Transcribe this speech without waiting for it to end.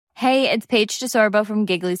Hey, it's Paige DeSorbo from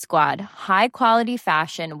Giggly Squad. High quality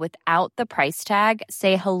fashion without the price tag.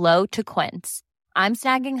 Say hello to Quince. I'm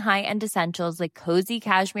snagging high-end essentials like cozy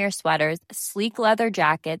cashmere sweaters, sleek leather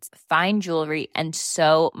jackets, fine jewelry, and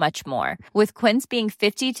so much more. With Quince being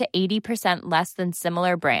 50 to 80% less than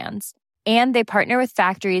similar brands. And they partner with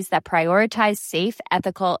factories that prioritize safe,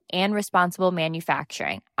 ethical, and responsible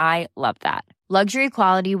manufacturing. I love that. Luxury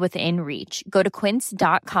quality within reach. Go to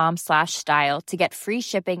quince.com/style to get free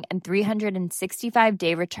shipping and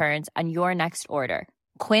 365-day returns on your next order.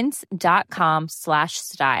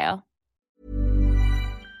 Quince.com/style.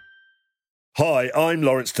 Hi, I'm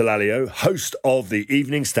Lawrence Dallaglio, host of the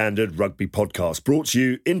Evening Standard Rugby Podcast, brought to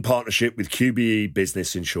you in partnership with QBE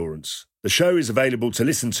Business Insurance. The show is available to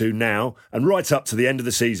listen to now and right up to the end of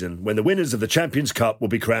the season, when the winners of the Champions Cup will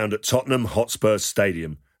be crowned at Tottenham Hotspur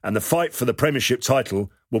Stadium, and the fight for the Premiership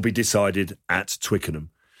title will be decided at Twickenham.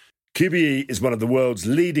 QBE is one of the world's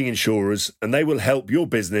leading insurers, and they will help your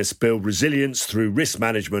business build resilience through risk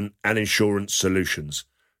management and insurance solutions.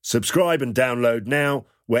 Subscribe and download now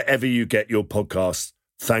wherever you get your podcasts.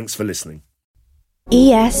 Thanks for listening.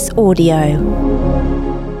 ES Audio.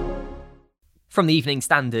 From the Evening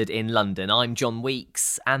Standard in London, I'm John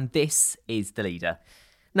Weeks, and this is The Leader.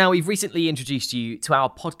 Now, we've recently introduced you to our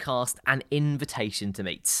podcast, An Invitation to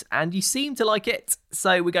Meet, and you seem to like it,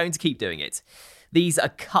 so we're going to keep doing it. These are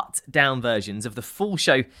cut-down versions of the full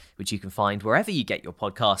show, which you can find wherever you get your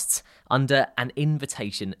podcasts, under An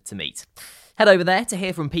Invitation to Meet. Head over there to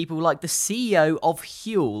hear from people like the CEO of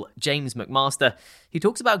Huel, James McMaster, who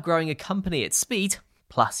talks about growing a company at speed,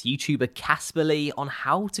 plus YouTuber Casper Lee on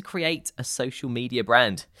how to create a social media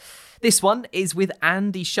brand. This one is with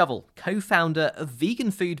Andy Shovel, co-founder of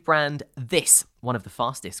vegan food brand This, one of the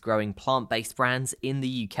fastest growing plant-based brands in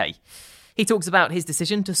the UK. He talks about his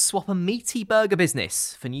decision to swap a meaty burger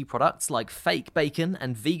business for new products like fake bacon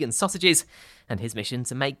and vegan sausages, and his mission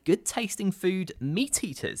to make good-tasting food meat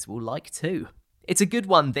eaters will like too. It's a good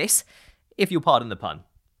one, this, if you'll pardon the pun.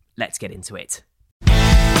 Let's get into it.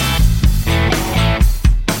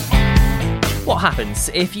 What happens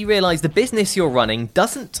if you realise the business you're running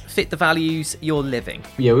doesn't fit the values you're living?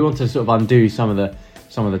 Yeah, we want to sort of undo some of the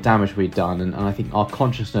damage we'd done, and I think our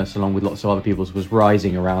consciousness, along with lots of other people's, was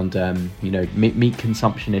rising around meat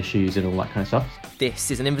consumption issues and all that kind of stuff.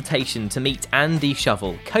 This is an invitation to meet Andy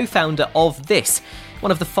Shovel, co-founder of This,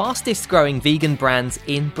 one of the fastest growing vegan brands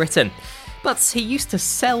in Britain. But he used to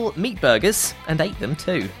sell meat burgers and ate them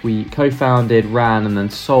too. We co-founded, ran and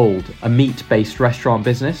then sold a meat-based restaurant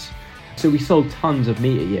business. So we sold tons of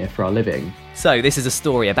meat a year for our living. So this is a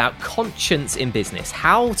story about conscience in business,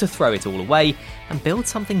 how to throw it all away and build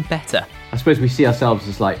something better. I suppose we see ourselves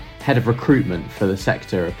as like head of recruitment for the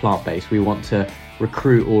sector of plant-based. We want to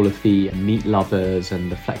recruit all of the meat lovers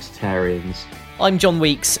and the flexitarians. I'm John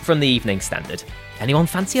Weeks from the Evening Standard. Anyone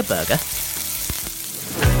fancy a burger?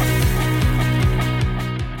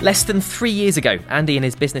 Less than 3 years ago, Andy and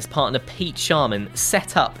his business partner Pete Sharman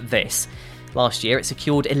set up This. Last year, it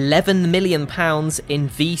secured £11 million in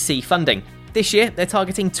VC funding. This year, they're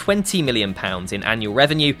targeting £20 million in annual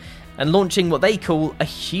revenue and launching what they call a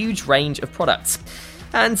huge range of products.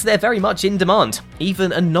 And they're very much in demand.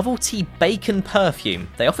 Even a novelty bacon perfume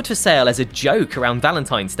they offered for sale as a joke around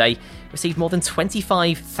Valentine's Day received more than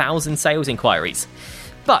 25,000 sales inquiries.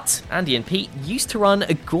 But Andy and Pete used to run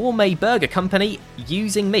a gourmet burger company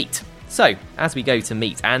using meat. So, as we go to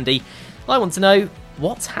meet Andy, I want to know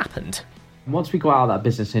what's happened. Once we got out of that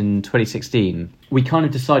business in 2016, we kind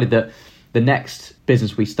of decided that the next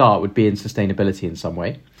business we start would be in sustainability in some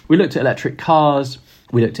way. We looked at electric cars,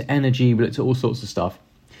 we looked at energy, we looked at all sorts of stuff.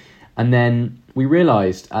 And then we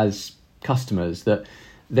realised as customers that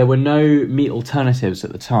there were no meat alternatives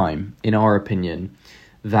at the time, in our opinion,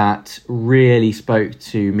 that really spoke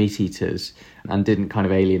to meat eaters and didn't kind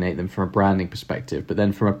of alienate them from a branding perspective. But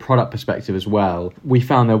then from a product perspective as well, we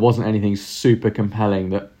found there wasn't anything super compelling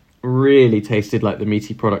that really tasted like the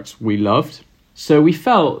meaty products we loved. So we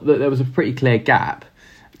felt that there was a pretty clear gap.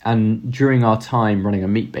 And during our time running a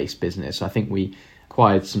meat-based business, I think we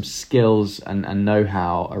acquired some skills and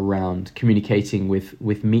know-how around communicating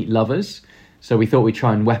with meat lovers. So we thought we'd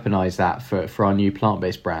try and weaponize that for our new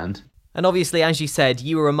plant-based brand. And obviously, as you said,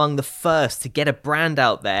 you were among the first to get a brand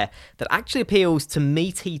out there that actually appeals to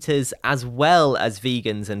meat eaters as well as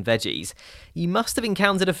vegans and veggies. You must have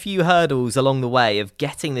encountered a few hurdles along the way of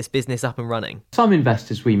getting this business up and running. Some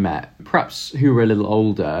investors we met, perhaps who were a little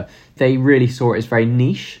older, they really saw it as very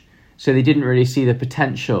niche. So they didn't really see the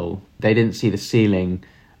potential. They didn't see the ceiling.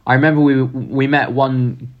 I remember we met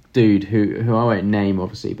one dude who I won't name,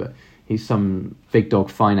 obviously, but he's some big dog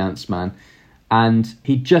finance man. And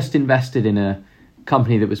he just invested in a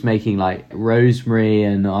company that was making like rosemary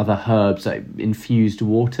and other herbs, like infused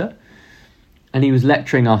water. And he was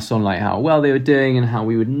lecturing us on like how well they were doing and how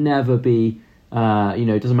we would never be,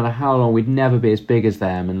 it doesn't matter how long, we'd never be as big as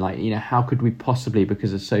them. And like, how could we possibly,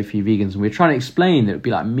 because there's so few vegans? And we were trying to explain that it would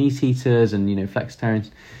be like meat eaters and,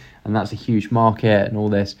 flexitarians, and that's a huge market and all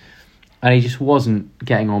this. And he just wasn't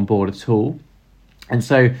getting on board at all. And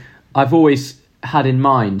so I've always had in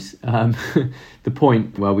mind the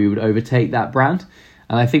point where we would overtake that brand.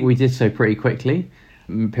 And I think we did so pretty quickly,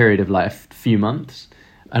 in a period of like a few months.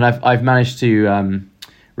 And I've managed to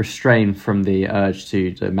restrain from the urge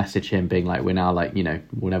to message him being like, we're now like,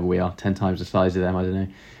 whatever we are, 10 times the size of them, I don't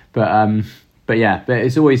know. But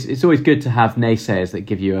it's always good to have naysayers that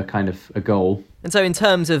give you a kind of a goal. And so in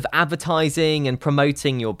terms of advertising and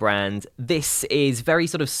promoting your brand, this is very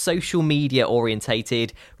sort of social media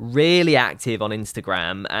orientated, really active on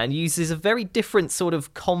Instagram, and uses a very different sort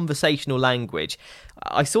of conversational language.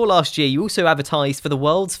 I saw last year you also advertised for the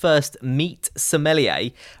world's first meat sommelier.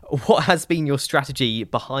 What has been your strategy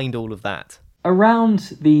behind all of that?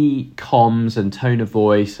 Around the comms and tone of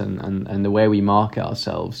voice and the way we market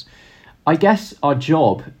ourselves, I guess our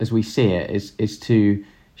job, as we see it, is to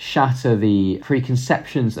shatter the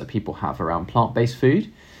preconceptions that people have around plant-based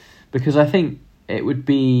food, because I think it would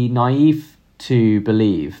be naive to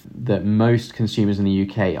believe that most consumers in the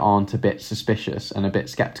UK aren't a bit suspicious and a bit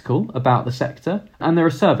sceptical about the sector. And there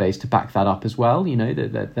are surveys to back that up as well.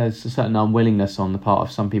 That there's a certain unwillingness on the part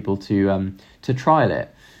of some people to trial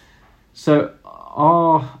it. So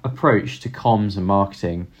our approach to comms and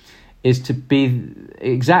marketing is to be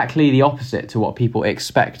exactly the opposite to what people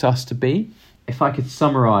expect us to be. If I could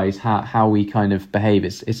summarize how we kind of behave,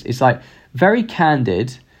 it's like very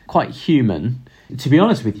candid, quite human. To be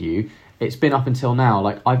honest with you, it's been up until now,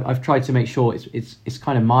 like I've tried to make sure it's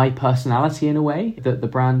kind of my personality in a way that the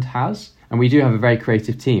brand has. And we do have a very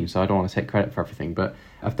creative team, so I don't want to take credit for everything, but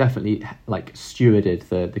I've definitely like stewarded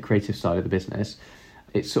the creative side of the business.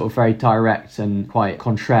 It's sort of very direct and quite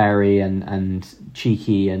contrary and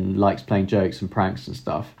cheeky and likes playing jokes and pranks and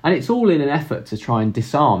stuff. And it's all in an effort to try and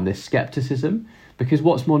disarm this skepticism, because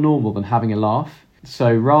what's more normal than having a laugh?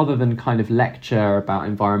 So rather than kind of lecture about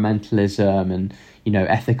environmentalism and,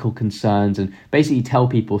 ethical concerns and basically tell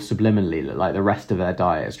people subliminally that like the rest of their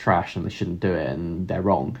diet is trash and they shouldn't do it and they're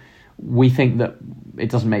wrong, we think that it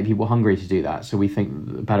doesn't make people hungry to do that. So we think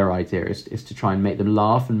the better idea is to try and make them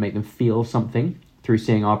laugh and make them feel something through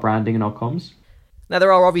seeing our branding and our comms. Now,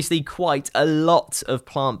 there are obviously quite a lot of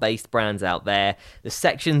plant-based brands out there. The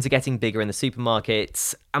sections are getting bigger in the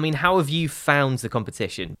supermarkets. I mean, how have you found the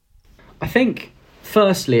competition? I think,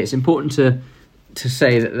 firstly, it's important to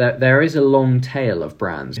say that there is a long tail of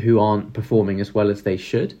brands who aren't performing as well as they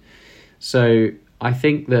should. So I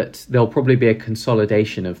think that there'll probably be a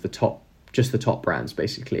consolidation of the top brands,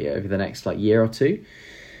 basically, over the next year or two.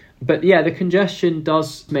 But yeah, the congestion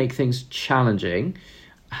does make things challenging.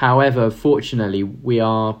 However, fortunately, we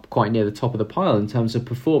are quite near the top of the pile in terms of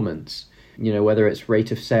performance. Whether it's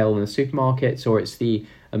rate of sale in the supermarkets or it's the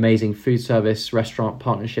amazing food service restaurant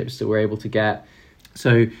partnerships that we're able to get.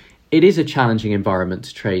 So it is a challenging environment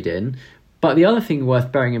to trade in. But the other thing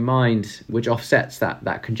worth bearing in mind, which offsets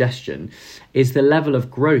that congestion, is the level of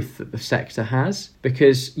growth that the sector has.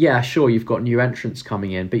 Because, yeah, sure, you've got new entrants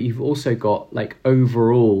coming in, but you've also got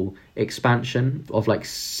overall expansion of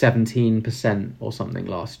 17% or something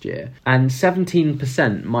last year. And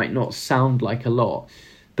 17% might not sound like a lot,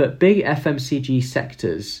 but big FMCG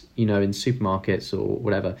sectors, in supermarkets or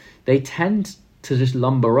whatever, they tend to just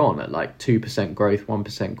lumber on at 2% growth,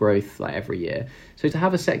 1% growth every year. So to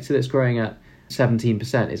have a sector that's growing at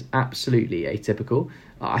 17% is absolutely atypical.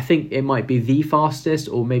 I think it might be the fastest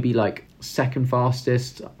or maybe second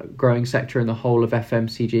fastest growing sector in the whole of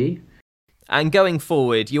FMCG. And going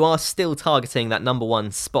forward, you are still targeting that number one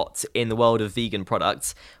spot in the world of vegan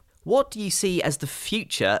products. What do you see as the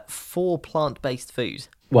future for plant-based food?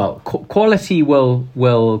 Well, quality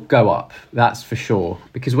will go up, that's for sure.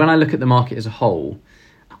 Because when I look at the market as a whole,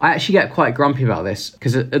 I actually get quite grumpy about this.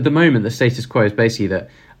 Because at the moment, the status quo is basically that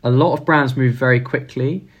a lot of brands moved very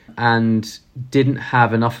quickly and didn't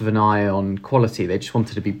have enough of an eye on quality. They just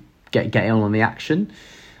wanted to get on the action.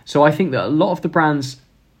 So I think that a lot of the brands,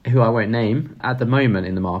 who I won't name, at the moment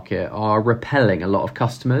in the market are repelling a lot of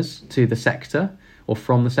customers to the sector or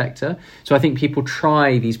from the sector. So I think people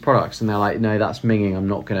try these products and they're like, no, that's minging. I'm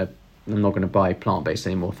not gonna buy plant-based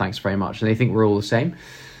anymore. Thanks very much. And they think we're all the same.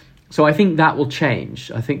 So I think that will change.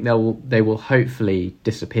 I think they will hopefully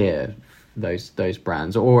disappear, those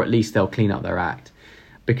brands, or at least they'll clean up their act,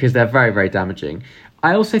 because they're very, very damaging.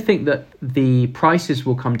 I also think that the prices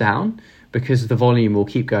will come down, because the volume will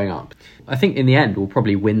keep going up. I think in the end, we'll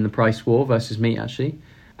probably win the price war versus meat, actually.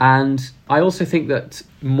 And I also think that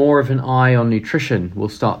more of an eye on nutrition will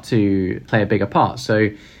start to play a bigger part. So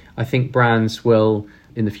I think brands will,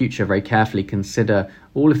 in the future, very carefully consider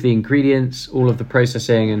all of the ingredients, all of the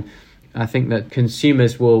processing, and I think that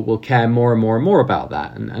consumers will care more and more and more about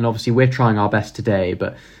that. And obviously we're trying our best today,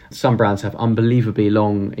 but some brands have unbelievably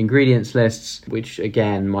long ingredients lists, which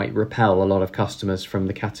again might repel a lot of customers from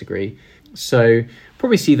the category. So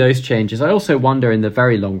probably see those changes. I also wonder in the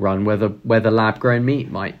very long run whether lab-grown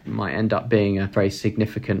meat might end up being a very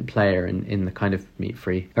significant player in the kind of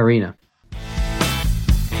meat-free arena.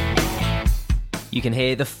 You can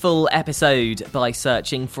hear the full episode by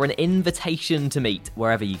searching for An Invitation to Meat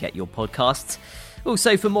wherever you get your podcasts.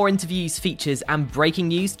 Also, for more interviews, features and breaking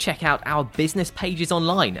news, check out our business pages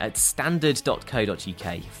online at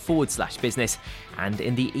standard.co.uk/business and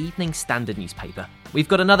in the Evening Standard newspaper. We've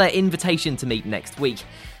got another Invitation to Meat next week.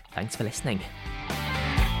 Thanks for listening.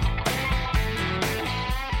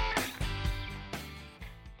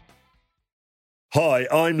 Hi,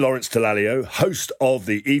 I'm Lawrence Dallaglio, host of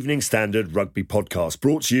the Evening Standard Rugby Podcast,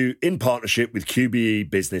 brought to you in partnership with QBE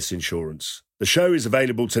Business Insurance. The show is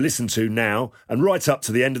available to listen to now and right up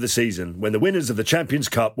to the end of the season, when the winners of the Champions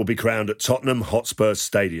Cup will be crowned at Tottenham Hotspur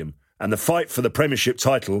Stadium, and the fight for the Premiership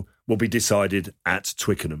title will be decided at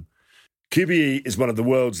Twickenham. QBE is one of the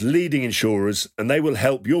world's leading insurers, and they will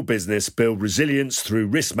help your business build resilience through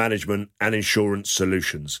risk management and insurance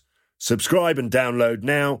solutions. Subscribe and download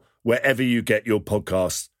now wherever you get your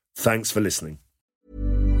podcasts. Thanks for listening.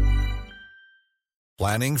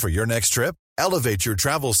 Planning for your next trip? Elevate your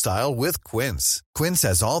travel style with Quince. Quince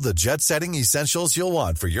has all the jet-setting essentials you'll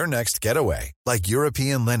want for your next getaway, like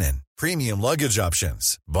European linen, premium luggage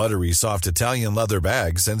options, buttery soft Italian leather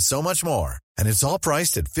bags, and so much more. And it's all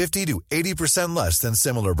priced at 50 to 80% less than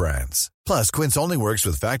similar brands. Plus, Quince only works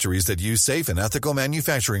with factories that use safe and ethical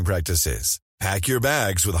manufacturing practices. Pack your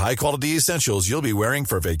bags with high-quality essentials you'll be wearing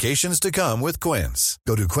for vacations to come with Quince.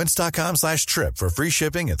 Go to quince.com/trip for free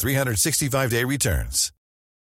shipping and 365-day returns.